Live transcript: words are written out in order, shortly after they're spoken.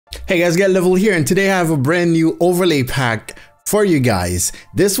Hey guys, Get Level here, and today I have a brand new overlay pack for you guys.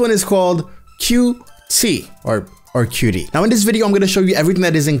 This one is called QT or Cutie. Now in this video, I'm going to show you everything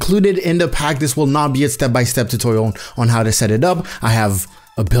that is included in the pack. This will not be a step-by-step tutorial on how to set it up. I have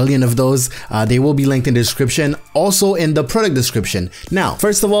a billion of those. They will be linked in the description, also in the product description. Now,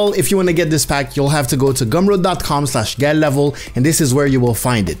 first of all, if you want to get this pack, you'll have to go to gumroad.com/getlevel, and this is where you will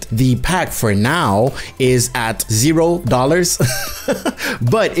find it. The pack for now is at $0,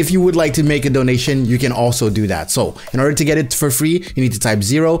 but if you would like to make a donation, you can also do that. So in order to get it for free, you need to type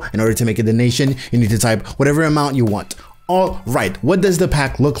 0. In order to make a donation, you need to type whatever amount you want. All right, what does the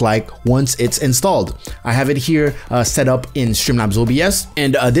pack look like once it's installed? I have it here set up in Streamlabs OBS,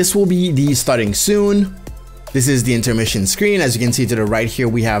 and this will be the starting soon. This is the intermission screen. As you can see to the right here,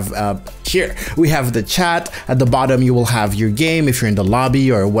 we have the chat. At the bottom, you will have your game if you're in the lobby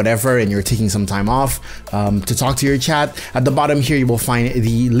or whatever and you're taking some time off to talk to your chat. At the bottom here, you will find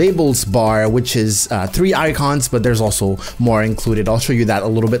the labels bar, which is 3 icons, but there's also more included. I'll show you that a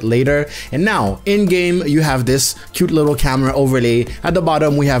little bit later. And now in game, you have this cute little camera overlay. At the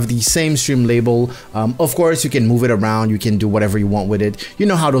bottom, we have the same stream label. Of course, you can move it around. You can do whatever you want with it. You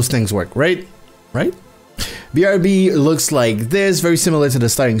know how those things work, right? BRB looks like this, very similar to the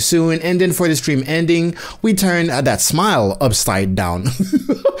starting soon. And then for the stream ending, we turn that smile upside down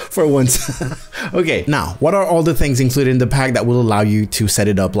for once. Okay, now what are all the things included in the pack that will allow you to set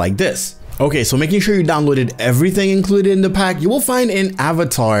it up like this? Okay, so making sure you downloaded everything included in the pack, you will find an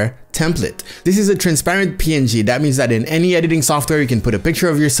avatar template. This is a transparent PNG. That means that in any editing software, you can put a picture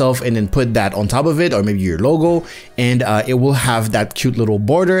of yourself and then put that on top of it, or maybe your logo, and it will have that cute little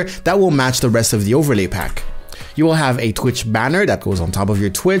border that will match the rest of the overlay pack. You will have a Twitch banner that goes on top of your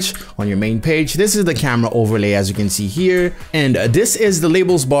Twitch on your main page. This is the camera overlay, as you can see here. And this is the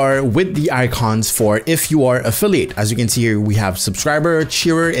labels bar with the icons for if you are affiliate. As you can see here, we have subscriber,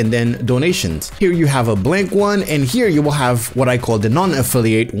 cheerer, and then donations. Here you have a blank one, and here you will have what I call the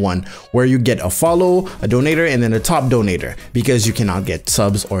non-affiliate one, where you get a follow, a donator, and then a top donator, because you cannot get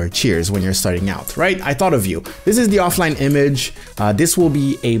subs or cheers when you're starting out, right? I thought of you. This is the offline image. This will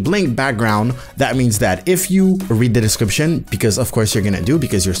be a blank background. That means that if you read the description, because of course you're gonna do,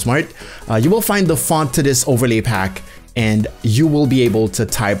 because you're smart, you will find the font to this overlay pack, and you will be able to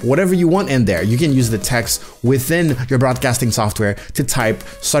type whatever you want in there. You can use the text within your broadcasting software to type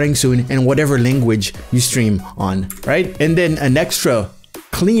starting soon in whatever language you stream on, right? And then an extra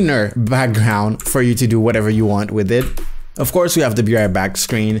cleaner background for you to do whatever you want with it. Of course, we have the Be Right Back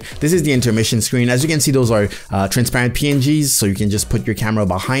screen. This is the intermission screen. As you can see, those are transparent PNGs, so you can just put your camera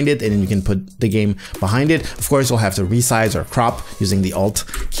behind it and then you can put the game behind it. Of course, you'll have to resize or crop using the Alt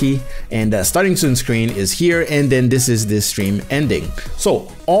key. And starting soon screen is here, and then this is the stream ending.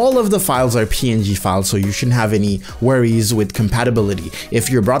 So all of the files are PNG files, so you shouldn't have any worries with compatibility. If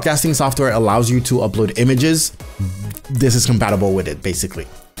your broadcasting software allows you to upload images, this is compatible with it, basically.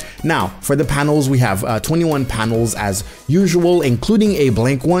 Now, for the panels, we have 21 panels as usual, including a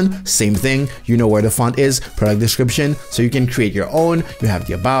blank one. Same thing, you know where the font is, product description, so you can create your own. You have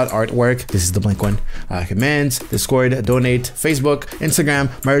the about, artwork, this is the blank one, commands, Discord, donate, Facebook, Instagram,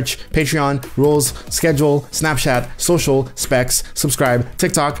 merch, Patreon, rules, schedule, Snapchat, social, specs, subscribe,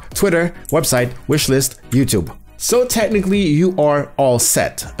 TikTok, Twitter, website, wishlist, YouTube. So technically you are all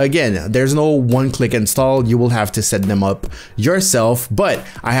set. Again, there's no one-click install. You will have to set them up yourself, but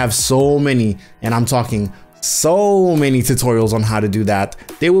I have so many, and I'm talking so many tutorials on how to do that.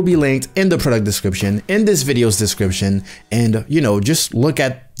 They will be linked in the product description, in this video's description, and you know, just look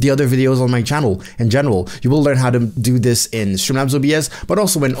at the other videos on my channel in general. You will learn how to do this in Streamlabs OBS, but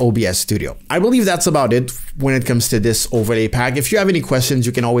also in OBS Studio. I believe that's about it when it comes to this overlay pack. If you have any questions,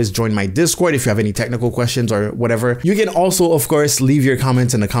 you can always join my Discord if you have any technical questions or whatever. You can also, of course, leave your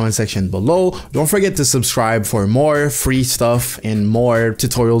comments in the comment section below. Don't forget to subscribe for more free stuff and more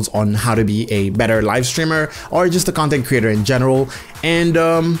tutorials on how to be a better live streamer or just a content creator in general. And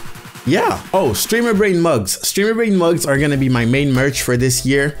yeah. Oh, Streamer Brain mugs. Streamer Brain mugs are gonna be my main merch for this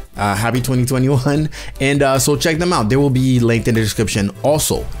year. Happy 2021. And so check them out. They will be linked in the description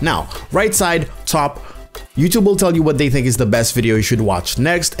also. Now, right side, top, YouTube will tell you what they think is the best video you should watch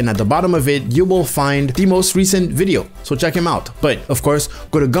next, and at the bottom of it, you will find the most recent video. So check him out. But of course,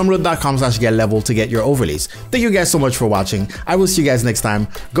 go to gumroad.com/getlevel to get your overlays. Thank you guys so much for watching. I will see you guys next time.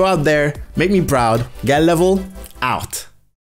 Go out there, make me proud. Get Level out.